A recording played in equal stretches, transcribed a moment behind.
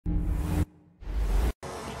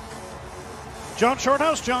John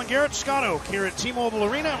Shorthouse, John Garrett, Scott Oak here at T-Mobile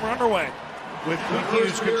Arena, and we're underway with Quinn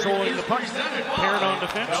Hughes controlling the puck. Paired on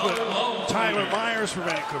defense with Tyler Myers for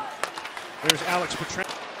Vancouver. There's Alex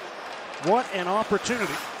Pietrangelo. What an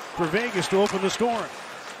opportunity for Vegas to open the scoring.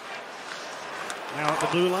 Now at the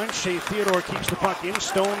blue line, Shea Theodore keeps the puck in.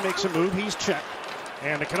 Stone makes a move. He's checked.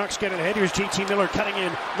 And the Canucks get it ahead. Here's JT Miller cutting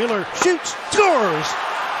in. Miller shoots, scores!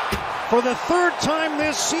 For the third time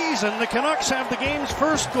this season, the Canucks have the game's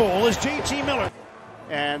first goal as JT Miller.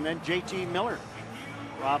 And then JT Miller,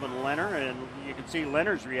 Robin Lehner, and you can see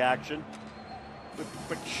Lehner's reaction.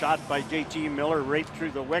 Quick shot by JT Miller right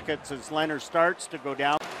through the wickets as Lehner starts to go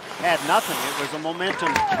down. Had nothing. It was a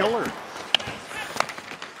momentum killer.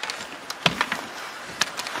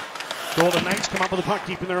 Golden Knights come up with the puck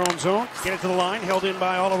deep in their own zone. Get it to the line, held in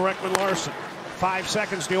by Oliver Ekman-Larsson. 5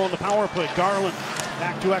 seconds to go on the power play. Garland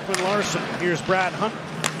back to Ekman-Larsson. Here's Brad Hunt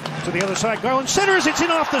to the other side. Garland centers. It's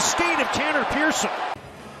in off the skate of Tanner Pearson.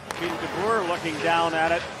 Gene DeBoer looking down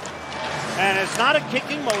at it. And it's not a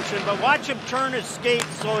kicking motion, but watch him turn his skate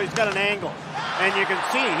so he's got an angle. And you can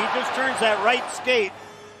see he just turns that right skate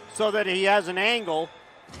so that he has an angle.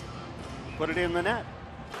 Put it in the net.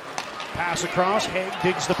 Pass across. Haig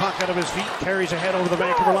digs the puck out of his feet. Carries ahead over the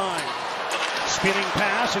Vancouver line. Spinning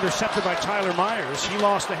pass intercepted by Tyler Myers. He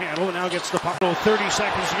lost the handle and now gets the puck. 30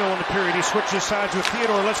 seconds to go in the period. He switches sides with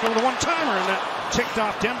Theodore. Let's go with the one-timer, and that ticked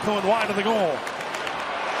off Demko and wide of the goal.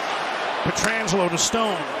 Pietrangelo to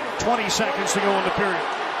Stone. 20 seconds to go in the period.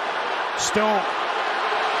 Stone.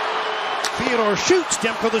 Theodore shoots.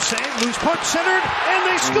 Demko the save. Loose puck centered, and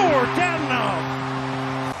they score. Dadonov.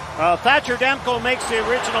 Thatcher Demko makes the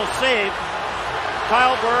original save.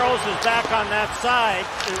 Kyle Burrows is back on that side.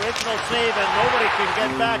 The original save, and nobody can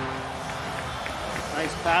get back.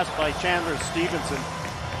 Nice pass by Chandler Stevenson.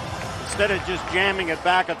 Instead of just jamming it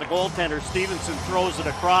back at the goaltender, Stevenson throws it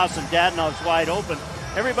across, and Dadonov's wide open.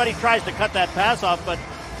 Everybody tries to cut that pass off, but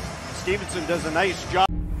Stevenson does a nice job.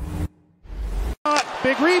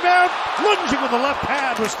 Big rebound. Lunging with the left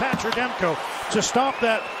pad was Thatcher Demko to stop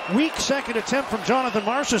that weak second attempt from Jonathan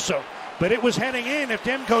Marchessault. But it was heading in if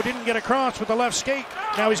Demko didn't get across with the left skate.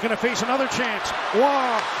 Now he's going to face another chance.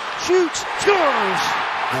 Wow. Shoots. Scores.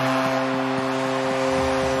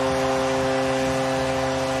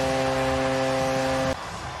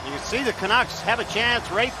 You can see the Canucks have a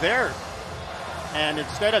chance right there. And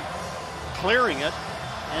instead of clearing it,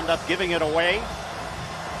 end up giving it away.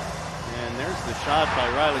 And there's the shot by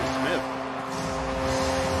Riley Smith.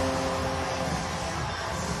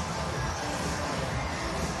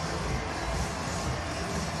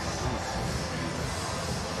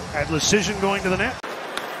 Had Decision going to the net.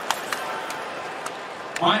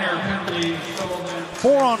 Minor penalty.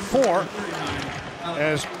 4-on-4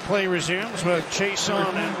 as play resumes with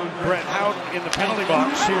Chason and Brett Houghton in the penalty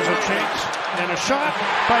box. Here's a chance and a shot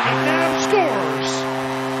by McNabb. Scores.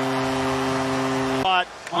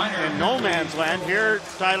 In no man's land here,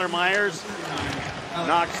 Tyler Myers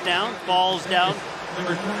knocks down, falls down.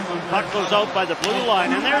 Puck goes out by the blue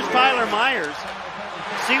line, and there's Tyler Myers.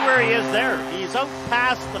 See where he is there. He's out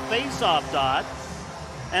past the face-off dot,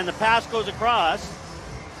 and the pass goes across,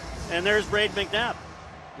 and there's Brad McNabb,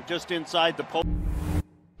 just inside the post.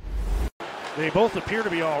 They both appear to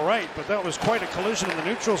be all right, but that was quite a collision in the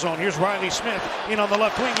neutral zone. Here's Riley Smith in on the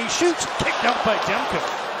left wing. He shoots, kicked out by Demko.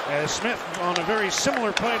 As Smith, on a very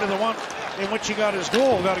similar play to the one in which he got his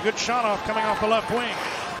goal, got a good shot off coming off the left wing.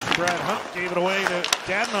 Brad Hunt gave it away to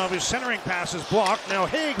Dadonov. His centering pass is blocked. Now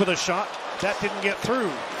Haig with a shot. That didn't get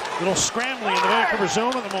through. Little scrambling in the Vancouver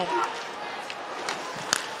zone at the moment.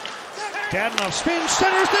 Dadonov spins,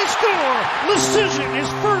 centers, they score! Decision, his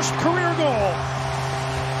first career goal.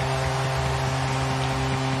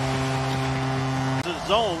 The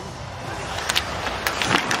zone,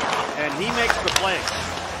 and he makes the play.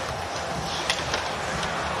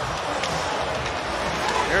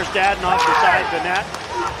 There's Dadonov beside the net.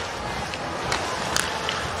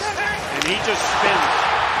 And he just spins.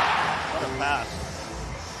 What a pass.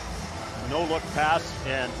 No-look pass,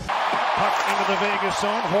 and puck into the Vegas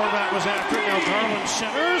zone. Horvat was after it. Now Garland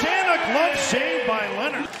centers, and a glove save by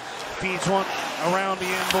Leonard. Feeds one around the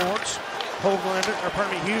end boards.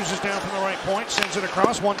 Hughes is down from the right point, sends it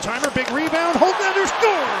across. One-timer, big rebound. Hoglander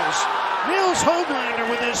scores! Nils Hoglander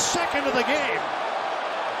with his second of the game.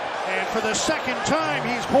 And for the second time,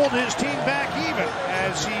 he's pulled his team back even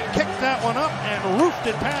as he kicked that one up and roofed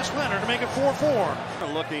it past Leonard to make it 4-4.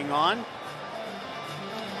 Looking on.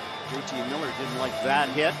 JT Miller didn't like that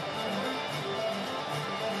hit.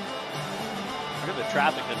 Look at the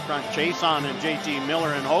traffic in front. Chason and JT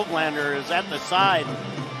Miller, and Hoglander is at the side.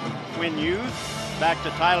 Quinn Hughes back to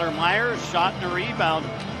Tyler Myers. Shot and a rebound.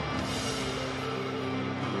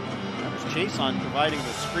 Marchessault providing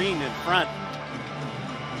the screen in front.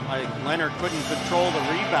 Like Leonard couldn't control the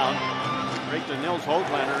rebound. Right to Nils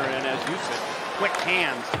Höglander, and as you said, quick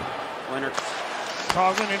hands. Leonard.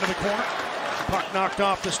 Coughlin into the corner. Puck knocked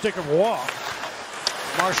off the stick of Waugh.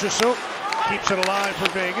 Marchessault keeps it alive for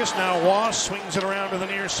Vegas. Now Waugh swings it around to the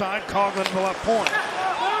near side. Coughlin to the left point.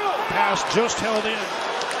 Pass just held in.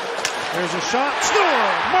 There's a shot.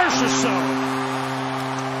 Score! Marchessault.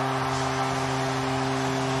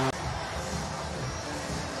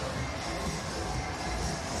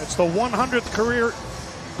 It's the 100th career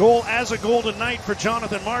goal as a Golden Knight for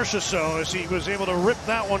Jonathan Marchessault as he was able to rip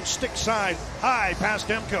that one stick side high past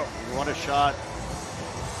Demko. What a shot.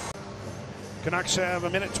 Canucks have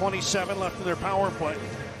 1:27 left of their power play.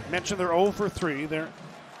 Mentioned they're 0 for 3. They're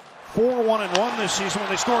 4-1-1 this season when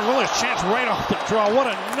they score a goal. There's a chance right off the draw. What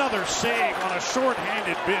another save on a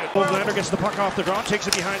short-handed bid. Höglander gets the puck off the draw, takes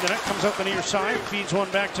it behind the net, comes out the near side, feeds one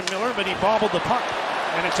back to Miller, but he bobbled the puck.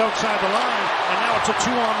 And it's outside the line, and now it's a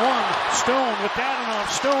 2-on-1. Stone with Dadonov.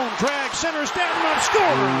 Stone drags, centers, Dadonov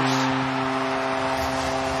scores!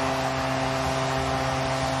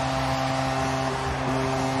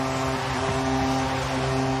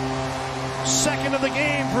 Second of the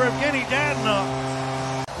game for Evgenii Dadonov.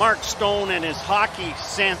 Mark Stone and his hockey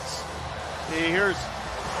sense. Here's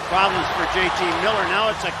problems for JT Miller. Now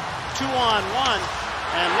it's a 2-on-1,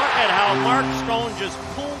 and look at how Mark Stone just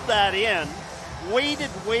pulled that in. Waited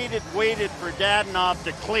for Dadonov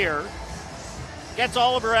to clear. Gets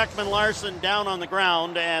Oliver Ekman-Larsson down on the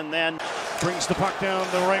ground and then brings the puck down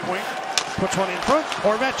the right wing. Puts one in front.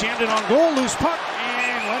 Horvat jammed it on goal. Loose puck.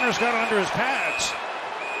 And Leonard's got it under his pads.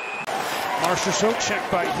 Marchessault checked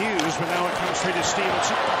by Hughes, but now it comes straight to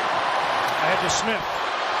Stevenson. Ahead to Smith.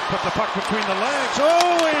 Put the puck between the legs.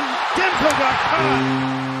 Oh, and Demko got caught.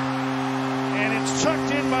 And it's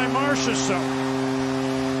tucked in by Marchessault.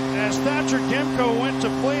 As Thatcher Demko went to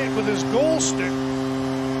play it with his goal stick,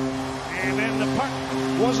 and then the puck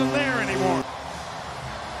wasn't there anymore.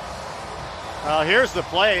 Here's the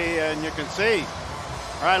play, and you can see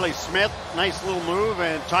Riley Smith, nice little move,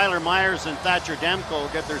 and Tyler Myers and Thatcher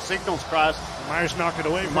Demko get their signals crossed. Myers knocked it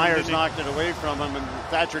away from him. Myers knocked it away from him, and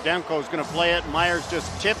Thatcher Demko is going to play it. Myers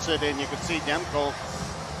just tips it, and you can see Demko,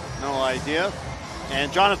 no idea.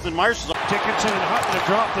 And Jonathan Marchessault. Dickinson and Hutton have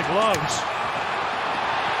dropped the gloves.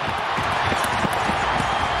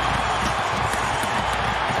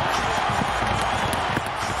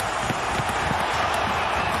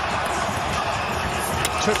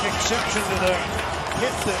 Took exception to the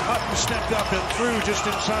hit that Hutton stepped up and threw just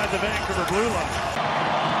inside the Vancouver blue line.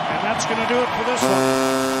 And that's going to do it for this one.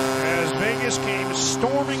 As Vegas came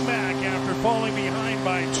storming back after falling behind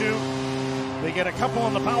by 2. They get a couple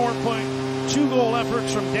on the power play, 2 goal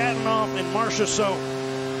efforts from Dadonov and Marchessault,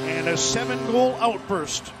 and a 7-goal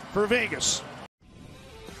outburst for Vegas.